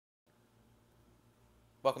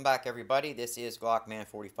Welcome back, everybody. This is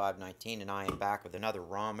Glockman4519, and I am back with another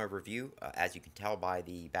ROM overview. As you can tell by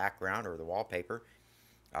the background or the wallpaper,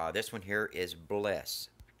 this one here is Bliss.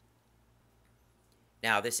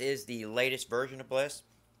 Now, this is the latest version of Bliss,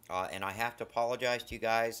 and I have to apologize to you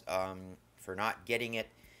guys for not getting it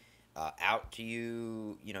out to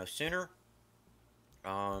you, sooner.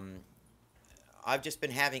 I've just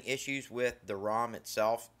been having issues with the ROM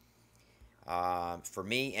itself. For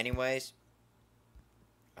me, anyways.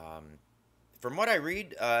 From what I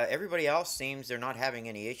read, everybody else seems they're not having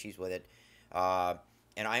any issues with it.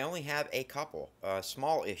 And I only have a couple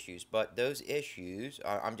small issues, but those issues,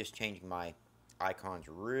 I'm just changing my icons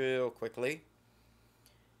real quickly.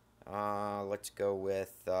 Let's go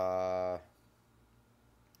with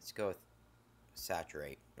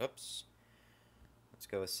saturate. Oops. Let's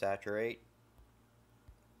go with saturate.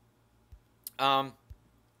 I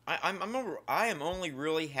am only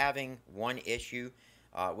really having one issue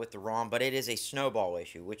with the ROM, but it is a snowball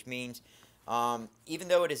issue, which means even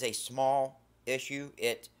though it is a small issue,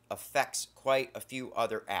 it affects quite a few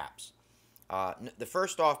other apps. The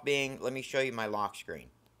first off being, let me show you my lock screen.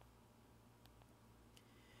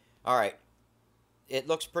 Alright, it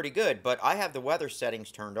looks pretty good, but I have the weather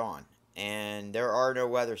settings turned on, and there are no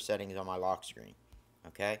weather settings on my lock screen.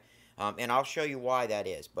 Okay, and I'll show you why that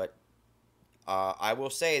is, but I will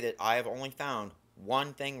say that I have only found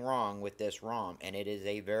one thing wrong with this ROM, and it is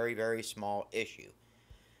a very, very small issue.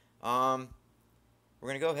 We're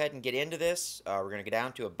going to go ahead and get into this. We're going to go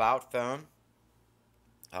down to About Phone.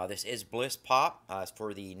 This is Bliss Pop. It's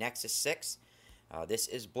for the Nexus 6. This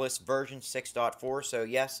is Bliss version 6.4. So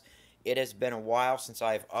yes, it has been a while since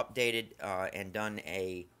I've updated and done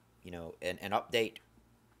a an update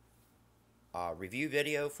review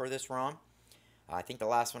video for this ROM. I think the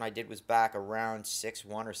last one I did was back around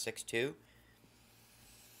 6.1 or 6.2.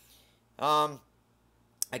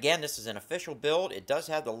 Again, this is an official build. It does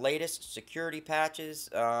have the latest security patches.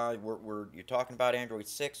 You're talking about Android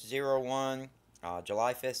 6.0.1,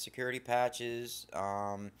 July 5th security patches.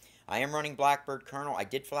 I am running Blackbird kernel. I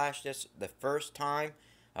did flash this the first time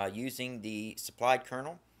using the supplied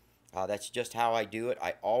kernel. That's just how I do it.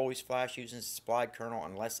 I always flash using the supplied kernel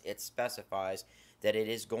unless it specifies that it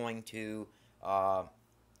is going to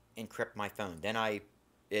encrypt my phone. Then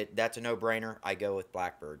that's a no-brainer. I go with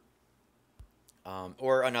Blackbird.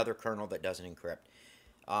 Or another kernel that doesn't encrypt.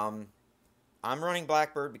 I'm running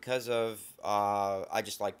Blackbird because of I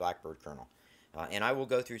just like Blackbird kernel, and I will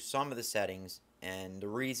go through some of the settings and the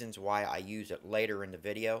reasons why I use it later in the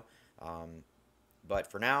video.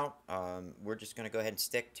 But for now, we're just going to go ahead and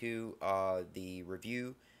stick to the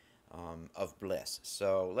review of Bliss.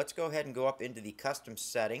 So let's go ahead and go up into the custom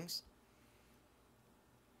settings.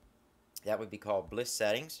 That would be called Bliss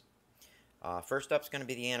settings. First up is going to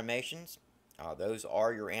be the animations. Those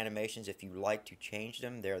are your animations. If you like to change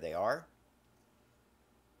them, there they are.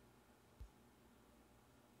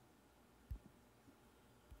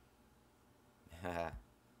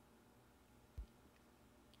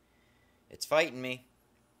 It's fighting me.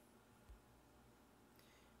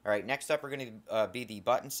 Alright, next up are going to be the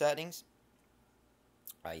button settings.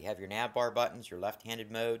 You have your nav bar buttons, your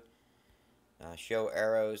left-handed mode, show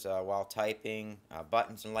arrows while typing,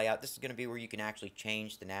 buttons and layout. This is going to be where you can actually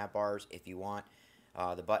change the nav bars if you want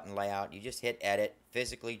the button layout. You just hit edit,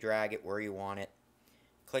 physically drag it where you want it,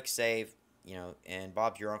 click save, and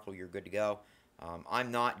Bob's your uncle, you're good to go.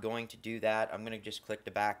 I'm not going to do that. I'm going to just click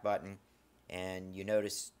the back button, and you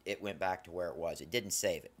notice it went back to where it was. It didn't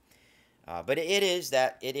save it. But it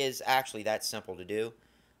is actually that simple to do.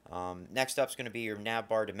 Next up is going to be your nav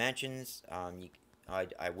bar dimensions.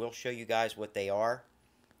 I will show you guys what they are.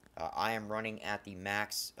 I am running at the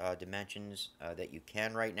max dimensions that you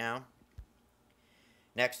can right now.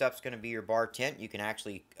 Next up is going to be your bar tint. You can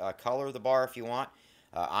actually color the bar if you want.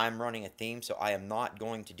 I'm running a theme, so I am not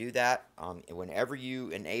going to do that. Whenever you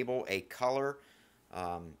enable a color,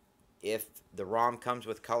 if the ROM comes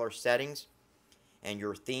with color settings and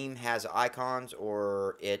your theme has icons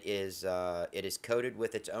or it is coded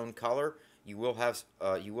with its own color, you will have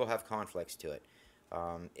conflicts to it.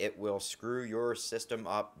 It will screw your system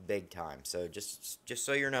up big time. So just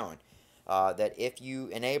so you're knowing that if you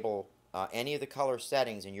enable any of the color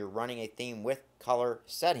settings and you're running a theme with color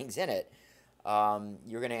settings in it,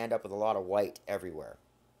 you're going to end up with a lot of white everywhere.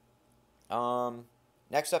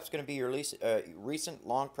 Next up is going to be your recent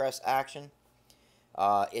long press action.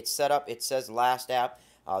 It's set up, it says last app.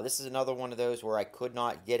 This is another one of those where I could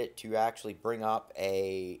not get it to actually bring up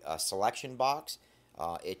a selection box.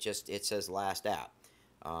 It says last app.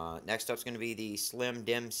 Next up is going to be the Slim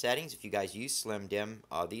Dim settings. If you guys use Slim Dim,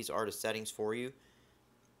 these are the settings for you.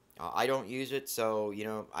 I don't use it, so, you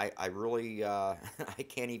know, I really, I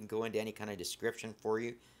can't even go into any kind of description for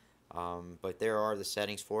you. But there are the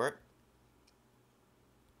settings for it.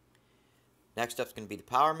 Next up is going to be the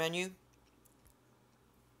power menu.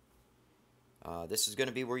 This is going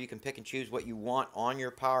to be where you can pick and choose what you want on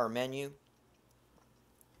your power menu.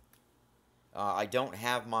 I don't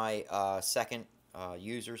have my second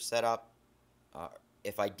user set up.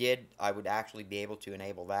 If I did, I would actually be able to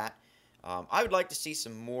enable that. I would like to see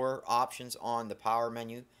some more options on the power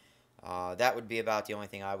menu. That would be about the only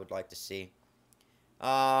thing I would like to see.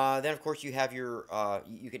 Then, of course, you have your,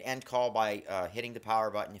 you can end call by hitting the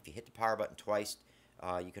power button. If you hit the power button twice,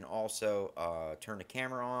 you can also turn the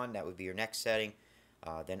camera on. That would be your next setting.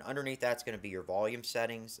 Then underneath that's going to be your volume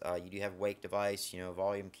settings. You do have wake device, you know,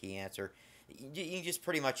 volume key answer. You just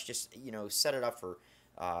pretty much just, you know, set it up for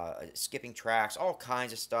skipping tracks, all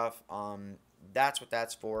kinds of stuff. That's what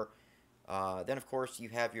that's for. Then, of course, you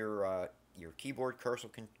have your keyboard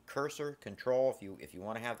cursor control if you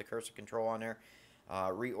want to have the cursor control on there.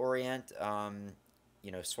 Reorient,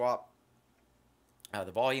 you know, swap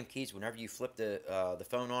the volume keys whenever you flip the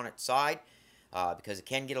phone on its side, because it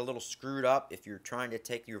can get a little screwed up if you're trying to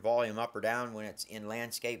take your volume up or down when it's in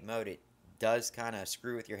landscape mode. It does kind of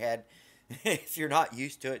screw with your head if you're not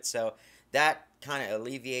used to it, so that kind of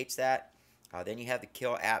alleviates that. Then you have the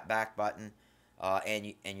kill app back button,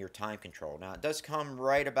 and your time control. Now it does come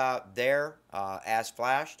right about there as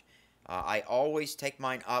flashed. I always take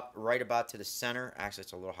mine up right about to the center. Actually,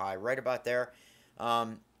 it's a little high, right about there.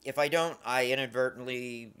 If I don't, I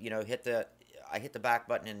inadvertently, you know, hit the back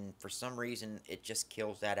button, and for some reason it just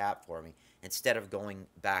kills that app for me instead of going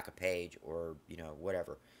back a page or, you know,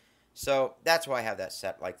 whatever. So that's why I have that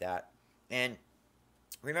set like that. And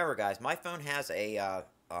remember, guys, my phone has a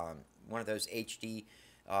one of those HD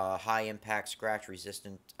high impact scratch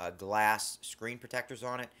resistant glass screen protectors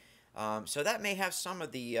on it. So that may have some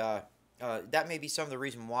of the that may be some of the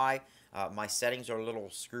reason why my settings are a little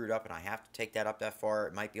screwed up, and I have to take that up that far.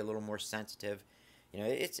 It might be a little more sensitive. You know,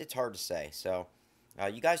 it's hard to say. So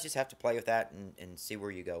you guys just have to play with that and see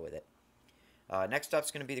where you go with it. Next up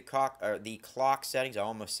is going to be the clock settings. I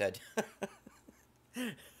almost said,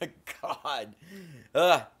 God.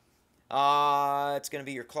 It's going to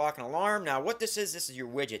be your clock and alarm. Now, what this is your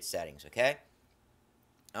widget settings, okay?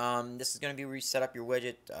 This is going to be where you set up your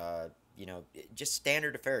widget. You know, just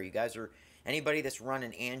standard affair. You guys are, anybody that's run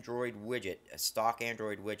an Android widget, a stock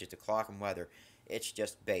Android widget, to clock and weather, it's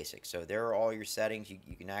just basic. So there are all your settings.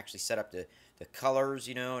 You can actually set up the colors,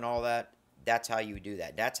 you know, and all that. That's how you do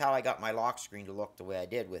that. That's how I got my lock screen to look the way I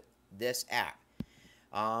did with this app.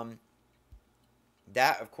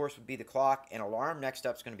 That, of course, would be the clock and alarm. Next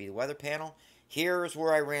up is going to be the weather panel. Here's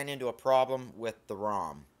where I ran into a problem with the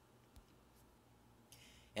ROM.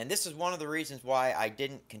 And this is one of the reasons why I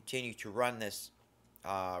didn't continue to run this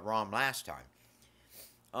ROM last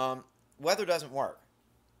time. Weather doesn't work.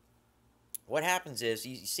 What happens is,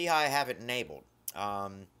 you see how I have it enabled.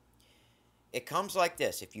 It comes like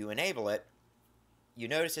this. If you enable it, you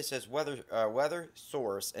notice it says weather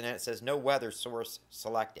source, and then it says no weather source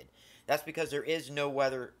selected. That's because there is no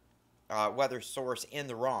weather source in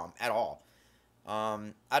the ROM at all.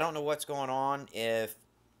 I don't know what's going on. If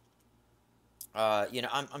you know,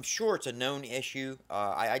 I'm sure it's a known issue.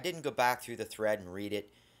 I didn't go back through the thread and read it,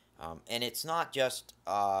 and it's not just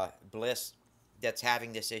Bliss that's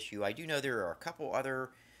having this issue. I do know there are a couple other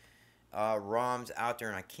ROMs out there,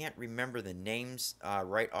 and I can't remember the names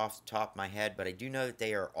right off the top of my head, but I do know that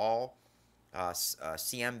they are all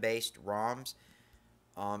CM-based ROMs,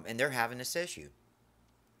 and they're having this issue.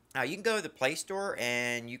 Now, you can go to the Play Store,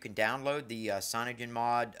 and you can download the Cyanogen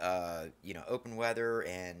mod, you know, Open Weather,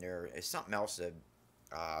 and there is something else.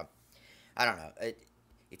 I don't know.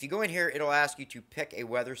 If you go in here, it'll ask you to pick a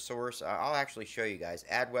weather source. I'll actually show you guys.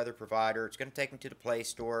 Add weather provider. It's going to take me to the Play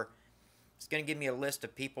Store. It's going to give me a list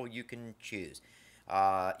of people you can choose.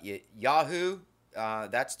 Yahoo,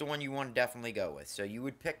 that's the one you want to definitely go with. So you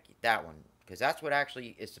would pick that one, because that's what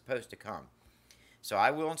actually is supposed to come. So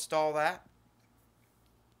I will install that.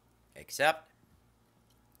 Accept.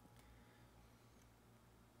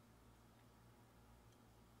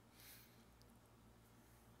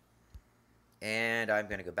 And I'm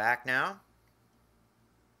going to go back now.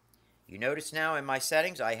 You notice now in my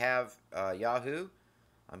settings I have Yahoo.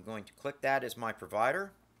 I'm going to click that as my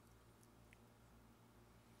provider.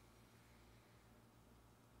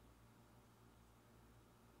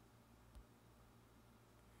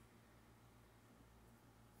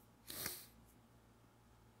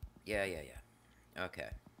 Yeah. Okay.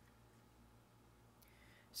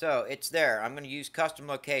 So it's there. I'm going to use custom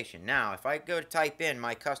location. Now, if I go to type in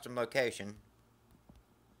my custom location,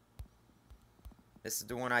 This is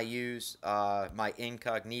the one I use, my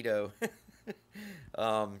incognito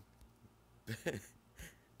um,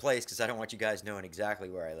 place, because I don't want you guys knowing exactly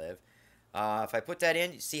where I live. If I put that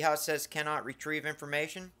in, see how it says cannot retrieve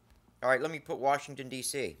information? Alright, let me put Washington,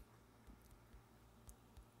 D.C.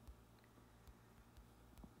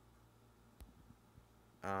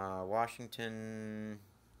 Washington,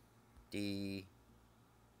 D.C.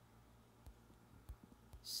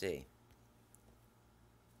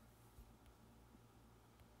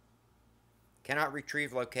 Cannot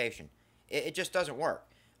retrieve location. It just doesn't work.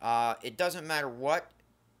 It doesn't matter what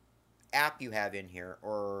app you have in here,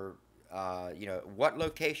 or you know, what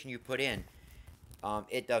location you put in,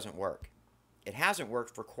 it doesn't work. It hasn't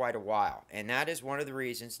worked for quite a while, and that is one of the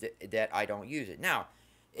reasons that I don't use it. Now,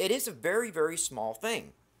 it is a very, very small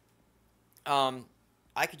thing.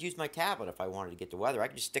 I could use my tablet if I wanted to get the weather. I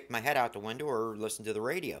could just stick my head out the window or listen to the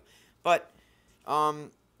radio. But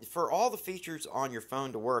for all the features on your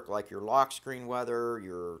phone to work, like your lock screen weather,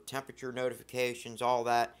 your temperature notifications, all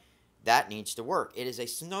that, that needs to work. It is a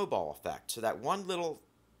snowball effect. So that one little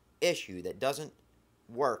issue that doesn't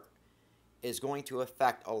work is going to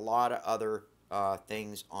affect a lot of other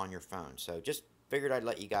things on your phone. So just figured I'd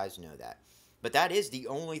let you guys know that. But that is the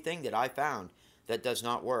only thing that I found that does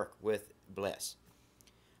not work with Bliss.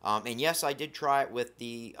 And yes, I did try it with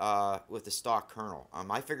the stock kernel.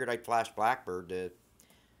 I figured I'd flash Blackbird to,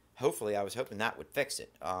 hopefully, I was hoping that would fix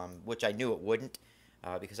it, which I knew it wouldn't,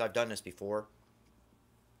 because I've done this before.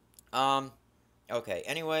 Okay,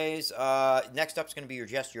 anyways, next up is going to be your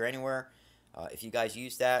Gesture Anywhere. If you guys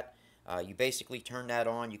use that, you basically turn that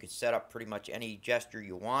on. You can set up pretty much any gesture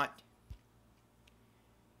you want.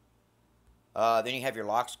 Then you have your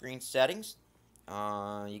lock screen settings. You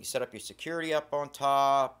can set up your security up on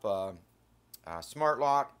top, smart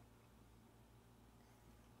lock.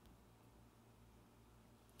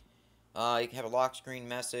 You can have a lock screen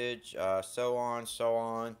message, so on, so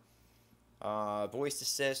on. Voice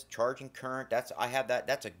assist, charging current. I have that.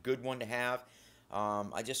 That's a good one to have.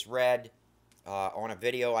 I just read on a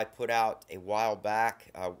video I put out a while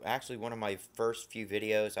back. Actually, one of my first few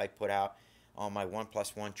videos I put out on my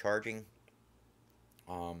 1+1 charging.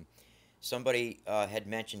 Somebody had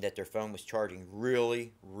mentioned that their phone was charging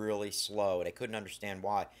really, really slow, and I couldn't understand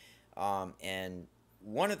why. And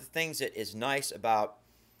one of the things that is nice about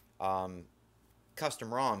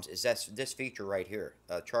custom ROMs is this feature right here,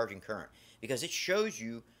 charging current, because it shows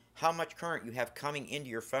you how much current you have coming into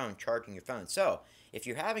your phone, charging your phone. So if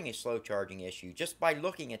you're having a slow charging issue, just by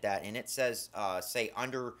looking at that and it says, say,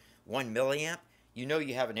 under 1 milliamp, you know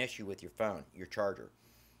you have an issue with your phone, your charger.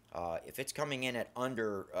 If it's coming in at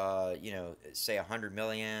under, you know, say 100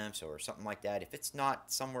 milliamps or something like that, if it's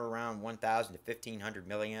not somewhere around 1,000 to 1,500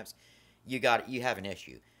 milliamps, you have an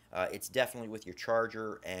issue. It's definitely with your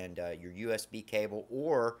charger and your USB cable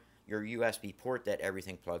or your USB port that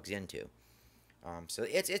everything plugs into. So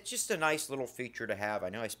it's just a nice little feature to have. I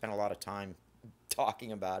know I spent a lot of time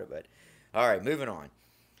talking about it, but all right, moving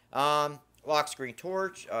on. Lock screen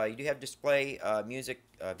torch. You do have display music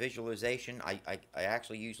visualization. I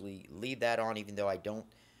actually usually leave that on, even though I don't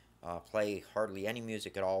play hardly any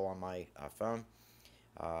music at all on my phone.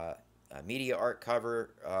 Media art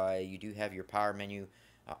cover. You do have your power menu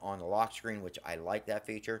on the lock screen, which I like that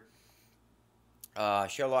feature.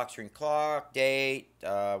 Show lock screen clock, date,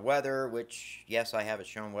 weather, which, yes, I have it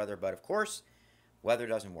shown weather, but of course, weather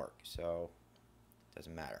doesn't work, so it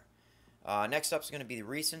doesn't matter. Next up is going to be the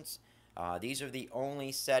recents. These are the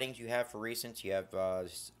only settings you have for recents. You have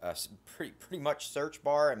pretty much search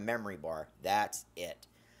bar and memory bar. That's it.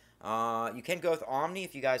 You can go with Omni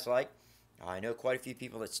if you guys like. I know quite a few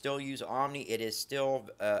people that still use Omni. It is still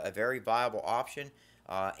a very viable option,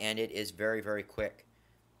 and it is very, very quick.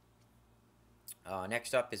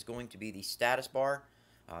 Next up is going to be the status bar.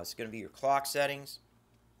 It's going to be your clock settings.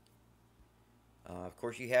 Of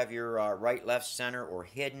course, you have your right, left, center, or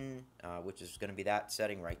hidden, which is going to be that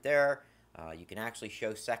setting right there. You can actually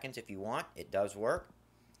show seconds if you want. It does work.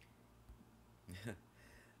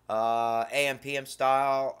 AM, PM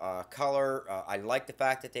style, color. I like the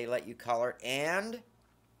fact that they let you color, and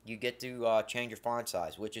you get to change your font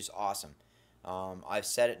size, which is awesome. I've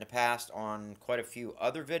said it in the past on quite a few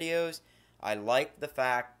other videos. I like the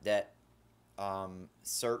fact that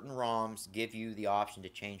certain ROMs give you the option to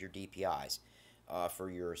change your DPIs for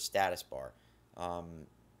your status bar.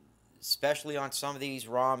 Especially on some of these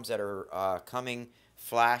ROMs that are coming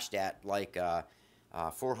flashed at like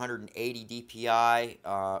 480 DPI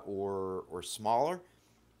or smaller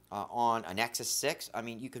on a Nexus 6. I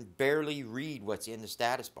mean, you can barely read what's in the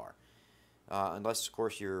status bar. Unless, of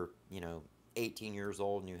course, you're, 18 years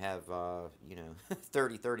old and you have,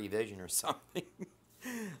 30/30 vision or something.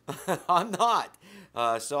 I'm not.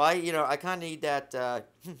 So I kind of need that.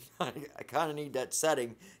 I kind of need that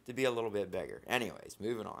setting to be a little bit bigger. Anyways,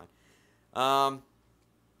 moving on.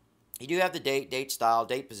 You do have the date style,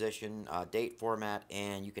 date position, date format,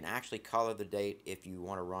 and you can actually color the date if you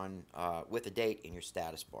want to run with a date in your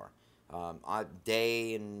status bar.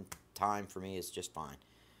 Day and time for me is just fine.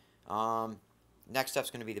 Next up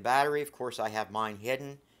is going to be the battery. Of course, I have mine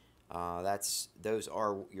hidden. Those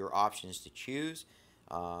are your options to choose.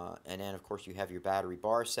 And then, of course, you have your battery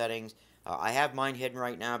bar settings. I have mine hidden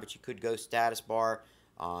right now, but you could go status bar,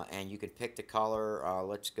 and you can pick the color.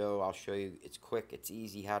 Let's go. I'll show you. It's quick. It's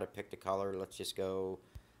easy how to pick the color. Let's just go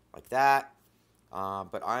like that.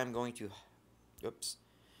 But I'm going to, oops.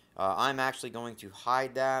 I'm actually going to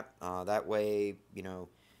hide that. That way,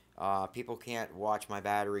 people can't watch my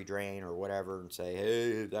battery drain or whatever and say,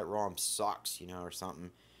 hey, that ROM sucks, or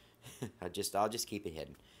something. I'll just keep it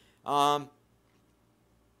hidden.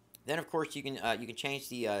 Then of course you can change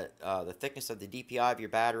the thickness of the DPI of your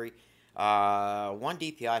battery. 1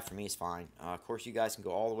 DPI for me is fine. Of course you guys can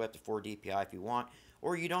go all the way up to 4 DPI if you want,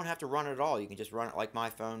 or you don't have to run it at all. You can just run it like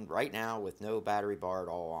my phone right now with no battery bar at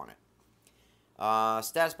all on it.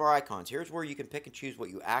 Status bar icons. Here's where you can pick and choose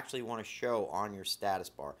what you actually want to show on your status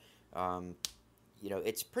bar.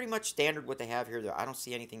 It's pretty much standard what they have here. I don't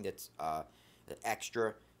see anything that's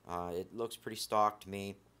extra. It looks pretty stock to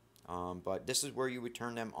me. But this is where you would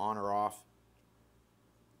turn them on or off.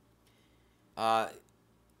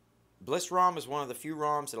 Bliss ROM is one of the few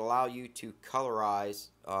ROMs that allow you to colorize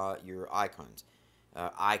your icons.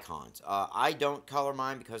 I don't color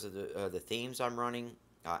mine because of the themes I'm running.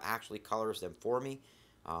 Actually colors them for me.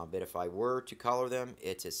 But if I were to color them,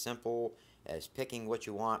 it's as simple as picking what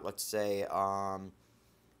you want. Let's say,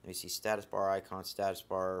 let me see, status bar icons, status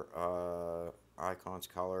bar icons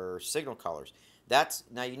color, signal colors.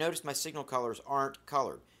 Now you notice my signal colors aren't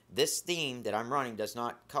colored. This theme that I'm running does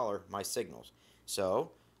not color my signals,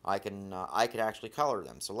 so I could actually color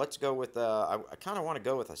them. So let's go with I kind of want to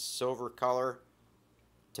go with a silver color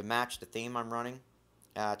to match the theme I'm running.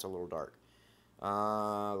 It's a little dark.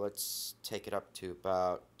 Let's take it up to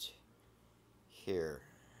about here.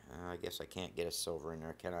 I guess I can't get a silver in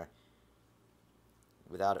there, can I?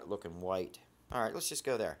 Without it looking white. All right, let's just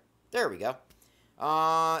go there. There we go.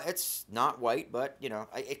 It's not white, but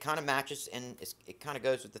it kind of matches and it kind of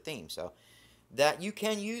goes with the theme. So that you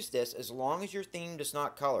can use this as long as your theme does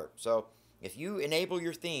not color. So if you enable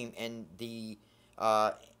your theme and the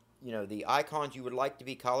the icons you would like to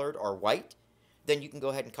be colored are white, then you can go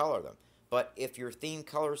ahead and color them. But if your theme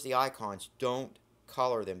colors the icons, don't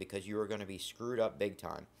color them because you are going to be screwed up big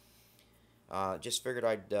time. Just figured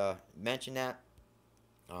I'd mention that.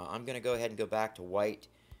 I'm going to go ahead and go back to white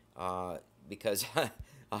because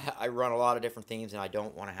I run a lot of different themes and I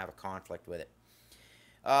don't want to have a conflict with it.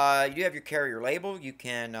 You do have your carrier label. You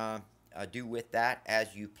can do with that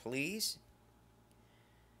as you please.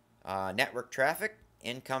 Network traffic,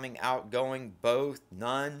 incoming, outgoing, both,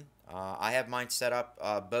 none. I have mine set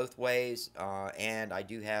up both ways, and I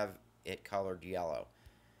do have it colored yellow.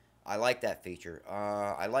 I like that feature.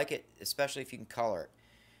 I like it, especially if you can color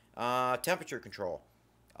it. Temperature control.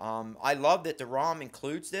 I love that the ROM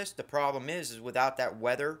includes this. The problem is without that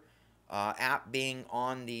weather app being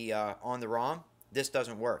on the ROM, this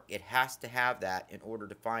doesn't work. It has to have that in order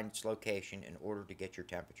to find its location, in order to get your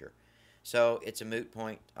temperature. So it's a moot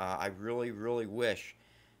point. I really, really wish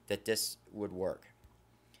that this would work.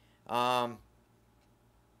 Of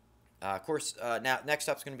course, now next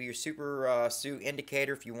up is going to be your Super SU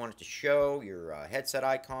indicator if you want it to show your headset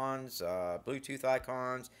icons, Bluetooth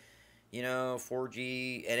icons,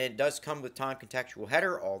 4G, and it does come with time contextual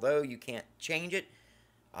header, although you can't change it.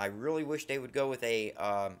 I really wish they would go with a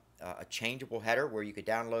changeable header where you could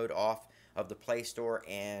download off of the Play Store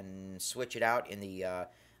and switch it out in the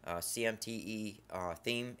CMTE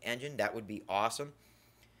theme engine. That would be awesome.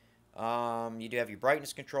 You do have your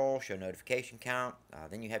brightness control, show notification count.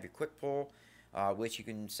 Then you have your quick pull, which you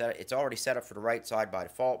can set. It's already set up for the right side by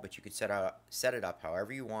default, but you can set it up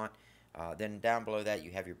however you want. Then down below that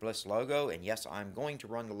you have your Bliss logo, and yes, I'm going to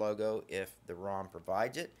run the logo if the ROM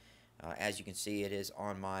provides it. As you can see, it is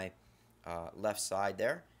on my left side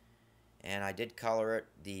there, and I did color it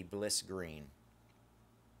the Bliss green.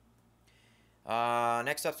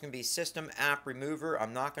 Next up is going to be System App Remover.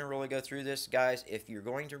 I'm not going to really go through this, guys. If you're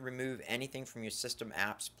going to remove anything from your system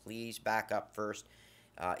apps, please back up first.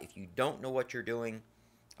 If you don't know what you're doing,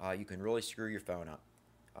 you can really screw your phone up.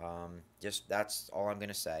 That's all I'm going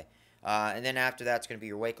to say. And then after that, it's going to be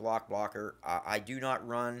your wake lock blocker. I do not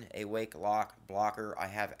run a wake lock blocker. I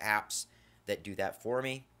have apps that do that for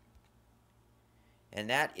me. And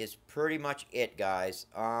that is pretty much it, guys.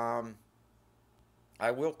 I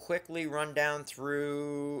will quickly run down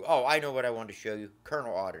through... Oh, I know what I wanted to show you.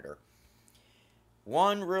 Kernel Auditor.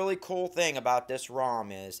 One really cool thing about this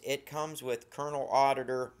ROM is it comes with Kernel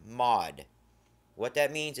Auditor mod. What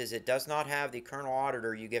that means is it does not have the Kernel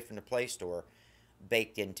Auditor you get from the Play Store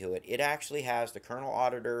baked into it. It actually has the Kernel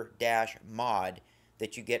Auditor -mod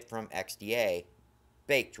that you get from XDA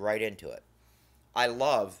baked right into it. I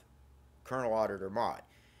love Kernel Auditor mod.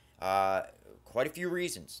 Quite a few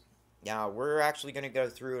reasons. Now, we're actually going to go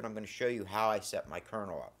through and I'm going to show you how I set my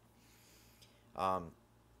kernel up.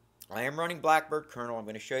 I am running Blackbird kernel. I'm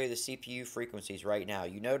going to show you the CPU frequencies right now.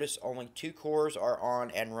 You notice only 2 cores are on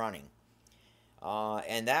and running.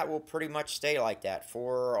 And that will pretty much stay like that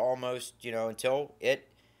for almost, until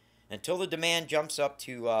the demand jumps up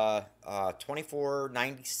to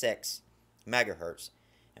 2496 megahertz.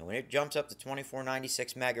 And when it jumps up to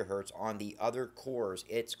 2496 megahertz on the other cores,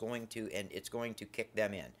 it's going to kick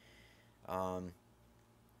them in. And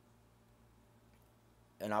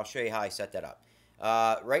I'll show you how I set that up.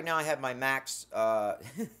 Right now I have my max.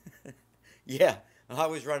 Yeah, I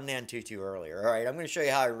was running Antutu earlier. All right, I'm going to show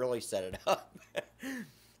you how I really set it up.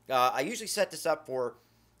 I usually set this up for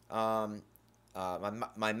my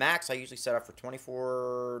max. I usually set up for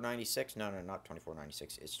 2496. No, not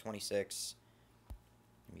 2496. It's 26.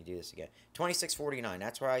 Let me do this again. 2649.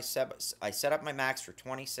 That's where I set up my max for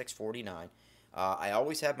 2649. I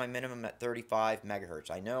always have my minimum at 35 megahertz.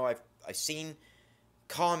 I know I've seen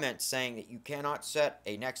comments saying that you cannot set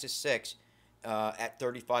a Nexus 6 at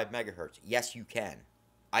 35 megahertz. Yes, you can.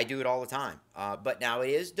 I do it all the time. But now it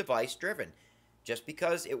is device driven. Just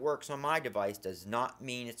because it works on my device does not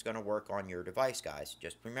mean it's going to work on your device, guys.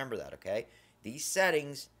 Just remember that, okay? These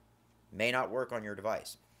settings may not work on your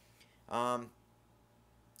device.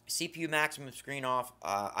 CPU maximum screen off,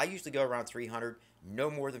 I usually go around 300, no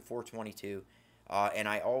more than 422, and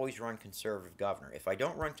I always run conservative governor. If I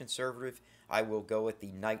don't run conservative, I will go with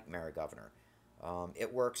the nightmare governor.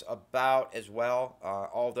 It works about as well,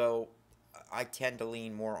 although I tend to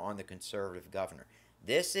lean more on the conservative governor.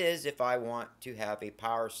 This is if I want to have a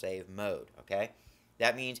power save mode, okay?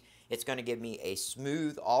 That means it's going to give me a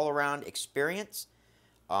smooth all-around experience.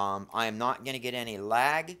 I am not going to get any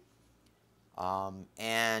lag.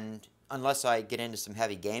 And unless I get into some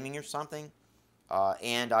heavy gaming or something,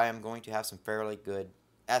 and I am going to have some fairly good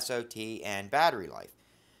SOT and battery life.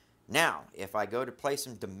 Now, if I go to play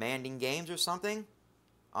some demanding games or something,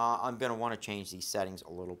 I'm going to want to change these settings a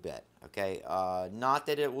little bit, okay? Not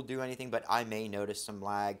that it will do anything, but I may notice some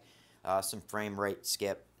lag, some frame rate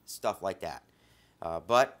skip, stuff like that.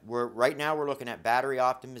 But right now we're looking at battery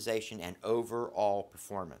optimization and overall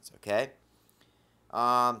performance, okay?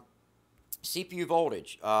 CPU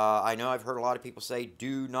voltage. I know I've heard a lot of people say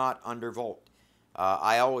do not undervolt.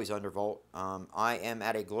 I always undervolt. I am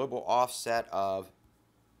at a global offset of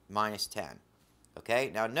 -10. Okay,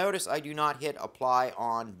 now notice I do not hit apply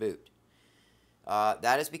on boot.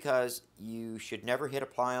 That is because you should never hit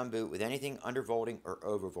apply on boot with anything undervolting or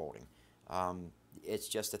overvolting. It's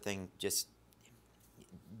just a thing. Just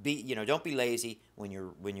don't be lazy when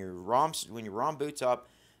your ROM boots up.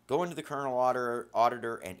 Go into the kernel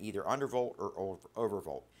auditor and either undervolt or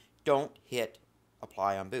overvolt. Don't hit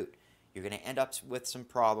apply on boot. You're going to end up with some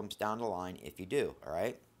problems down the line if you do, all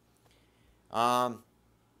right?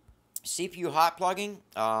 CPU hot plugging,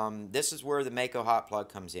 this is where the Mako hot plug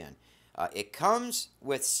comes in. It comes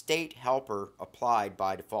with state helper applied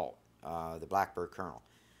by default, the Blackbird kernel.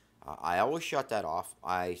 I always shut that off.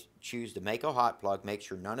 I choose the Mako hot plug, make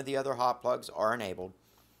sure none of the other hot plugs are enabled.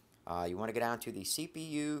 You want to go down to the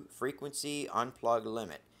CPU frequency unplug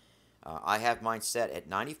limit. I have mine set at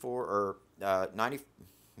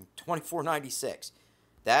 2496.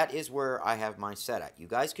 That is where I have mine set at. You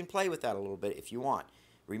guys can play with that a little bit if you want.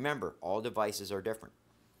 Remember, all devices are different.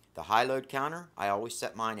 The high load counter, I always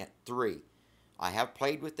set mine at 3. I have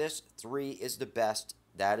played with this. 3 is the best.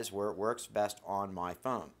 That is where it works best on my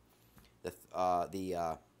phone. The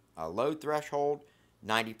load threshold,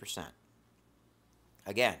 90%.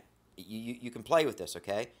 Again, you can play with this,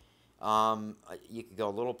 okay? You can go a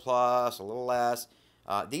little plus, a little less.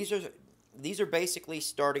 These are basically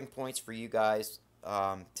starting points for you guys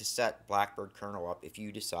to set Blackbird kernel up if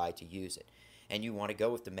you decide to use it. And you want to go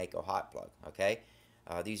with the Mako hot plug, okay?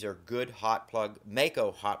 These are good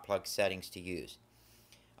Mako hot plug settings to use.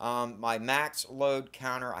 My max load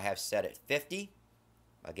counter I have set at 50.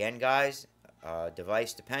 Again, guys,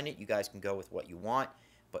 device dependent. You guys can go with what you want,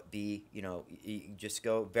 but you just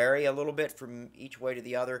vary a little bit from each way to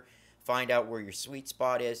the other. Find out where your sweet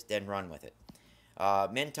spot is, then run with it.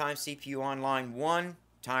 Min time CPU online 1,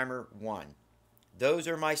 timer 1. those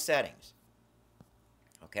are my settings.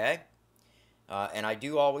 Okay? And I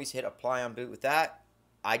do always hit apply on boot with that.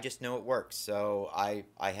 I just know it works, so I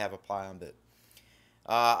have apply on boot.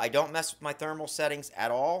 I don't mess with my thermal settings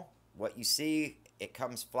at all. What you see, it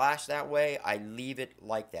comes flash that way. I leave it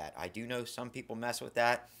like that. I do know some people mess with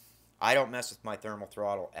that. I don't mess with my thermal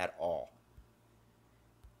throttle at all.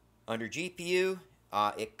 Under GPU,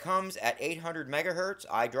 it comes at 800 megahertz.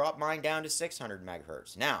 I drop mine down to 600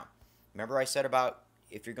 megahertz. Now, remember I said about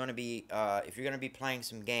if you're going to be playing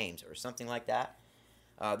some games or something like that.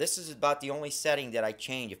 This is about the only setting that I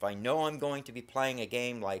change. If I know I'm going to be playing a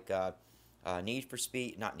game like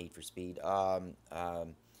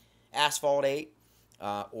Asphalt 8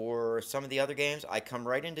 or some of the other games, I come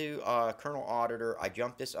right into Kernel Auditor. I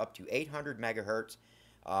jump this up to 800 megahertz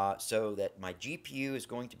so that my GPU is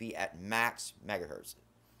going to be at max megahertz.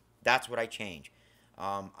 That's what I change.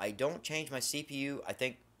 I don't change my CPU. I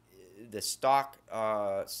think the stock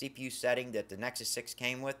CPU setting that the Nexus 6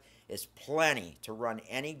 came with is plenty to run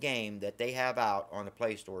any game that they have out on the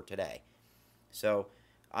Play Store today. So,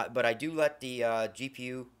 but I do let the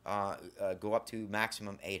GPU go up to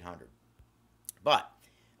maximum 800. But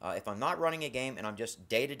if I'm not running a game and I'm just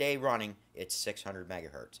day-to-day running, it's 600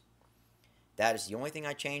 megahertz. That is the only thing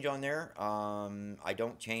I change on there. I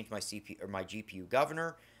don't change my CPU or my GPU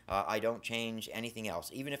governor. I don't change anything else.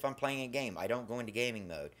 Even if I'm playing a game, I don't go into gaming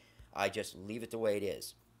mode. I just leave it the way it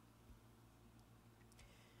is.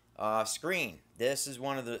 Screen. This is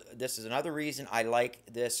another reason I like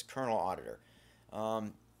this kernel auditor.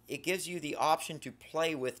 It gives you the option to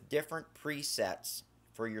play with different presets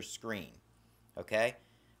for your screen. Okay.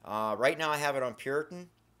 Right now I have it on Puritan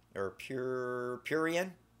or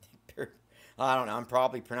Purian. I don't know. I'm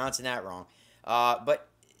probably pronouncing that wrong. But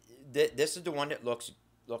this is the one that looks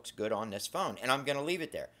good on this phone, and I'm going to leave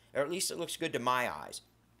it there, or at least it looks good to my eyes.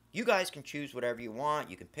 You guys can choose whatever you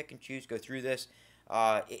want. You can pick and choose, go through this.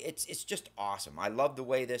 It's just awesome. I love the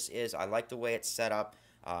way this is. I like the way it's set up.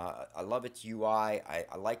 I love its UI. I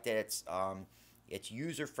like that it's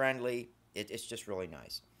user friendly. It's just really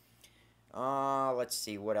nice. Let's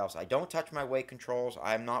see what else. I don't touch my wake controls.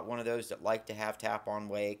 I'm not one of those that like to have tap on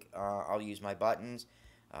wake. I'll use my buttons.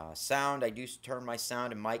 Sound, I do turn my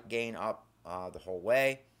sound and mic gain up the whole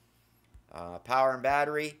way. Power and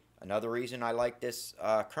battery. Another reason I like this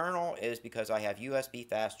kernel is because I have USB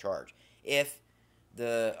fast charge. If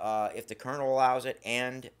the kernel allows it,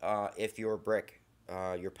 and if your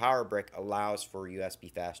power brick allows for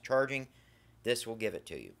USB fast charging, this will give it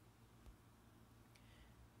to you.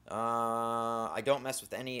 I don't mess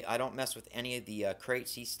with any of the Crate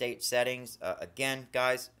C state settings. Again,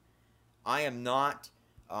 guys, I'm not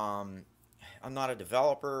a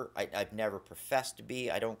developer. I've never professed to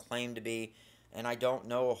be. I don't claim to be. And I don't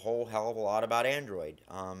know a whole hell of a lot about Android.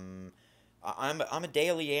 I'm a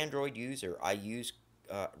daily Android user. I use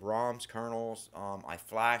ROMs, kernels. I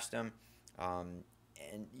flash them, and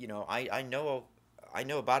you know I know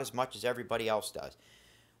about as much as everybody else does.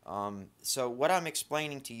 So what I'm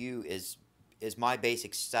explaining to you is my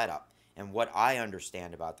basic setup and what I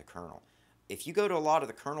understand about the kernel. If you go to a lot of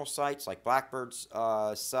the kernel sites like Blackbird's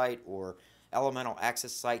site or Elemental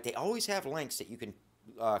X's site, they always have links that you can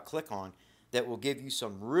click on that will give you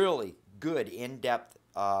some really good in-depth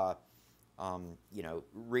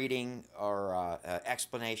reading or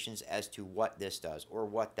explanations as to what this does or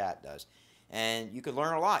what that does. And you could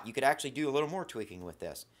learn a lot. You could actually do a little more tweaking with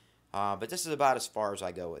this. But this is about as far as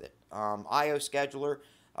I go with it. I/O scheduler.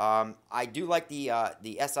 I do like the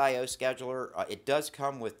SIO scheduler. It does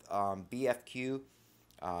come with BFQ.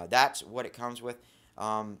 That's what it comes with.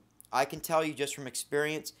 I can tell you just from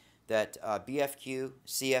experience that BFQ,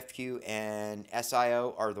 CFQ, and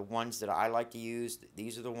SIO are the ones that I like to use.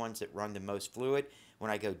 These are the ones that run the most fluid. When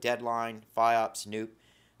I go Deadline, FIOP, Snoop,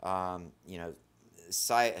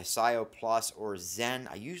 SIO Plus, or Zen,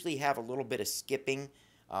 I usually have a little bit of skipping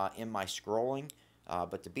in my scrolling.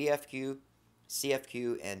 But the BFQ,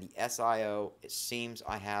 CFQ, and the SIO, it seems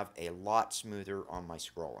I have a lot smoother on my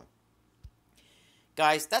scrolling.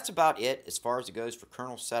 Guys, that's about it as far as it goes for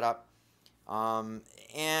kernel setup.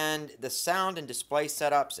 And the sound and display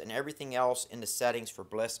setups and everything else in the settings for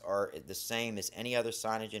Bliss are the same as any other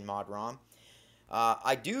Cyanogen mod ROM.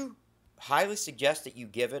 I do highly suggest that you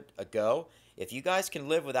give it a go. If you guys can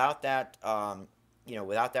live without that,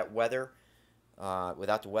 without that weather,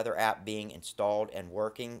 without the weather app being installed and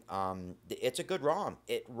working, it's a good ROM.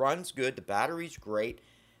 It runs good. The battery's great.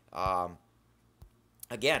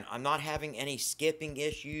 Again, I'm not having any skipping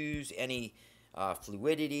issues, any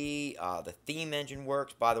fluidity. The theme engine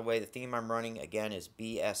works. By the way, the theme I'm running, again, is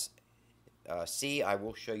BSC. I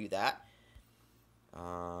will show you that.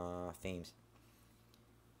 Themes.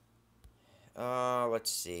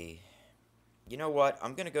 Let's see. You know what?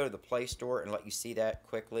 I'm going to go to the Play Store and let you see that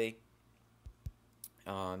quickly.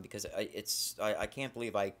 Because I can't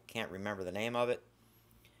believe I can't remember the name of it.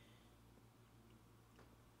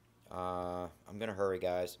 I'm going to hurry,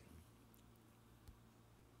 guys.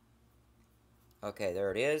 Okay,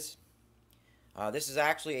 there it is. This is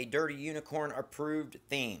actually a Dirty Unicorn approved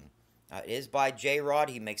theme. It is by J-Rod.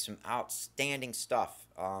 He makes some outstanding stuff.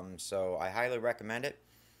 So I highly recommend it.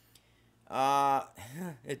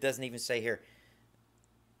 It doesn't even say here.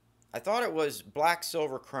 I thought it was Black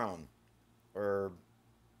Silver Chrome, or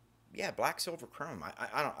yeah, Black Silver Chrome.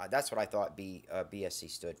 I don't. That's what I thought BSC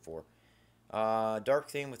stood for. Dark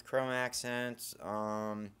theme with chrome accents.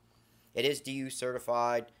 It is DU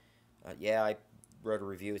certified. Yeah, I wrote a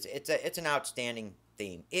review. It's an outstanding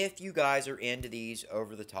theme. If you guys are into these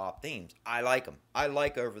over-the-top themes, I like them. I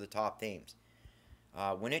like over-the-top themes.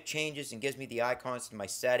 When it changes and gives me the icons to my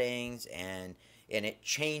settings, and it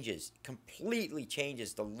changes, completely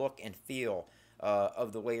changes the look and feel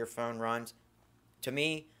of the way your phone runs, to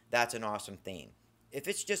me, that's an awesome theme. If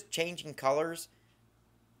it's just changing colors,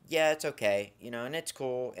 yeah, it's okay, and it's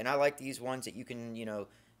cool. And I like these ones that you can,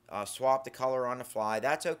 swap the color on the fly.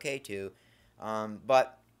 That's okay too.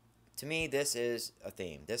 But to me, this is a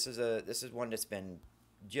theme. This is one that's been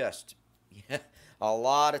just a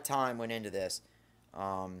lot of time went into this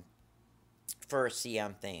for a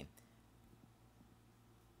CM theme.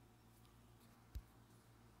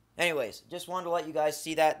 Anyways, just wanted to let you guys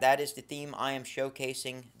see that. That is the theme I am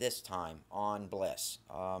showcasing this time on Bliss.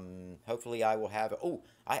 Hopefully I will have... Oh,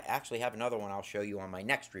 I actually have another one I'll show you on my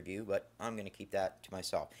next review, but I'm going to keep that to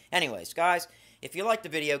myself. Anyways, guys, if you liked the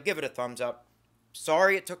video, give it a thumbs up.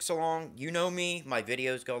 Sorry it took so long. You know me, my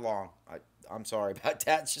videos go long. I'm sorry about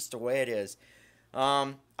that. It's just the way it is.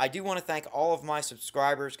 I do want to thank all of my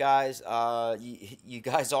subscribers, guys. You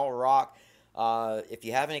guys all rock. If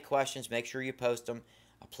you have any questions, make sure you post them.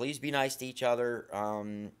 Please be nice to each other,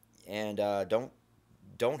 and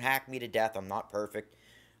don't hack me to death. I'm not perfect,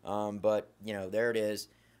 but there it is.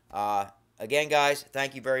 Again, guys,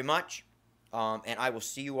 thank you very much, and I will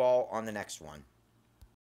see you all on the next one.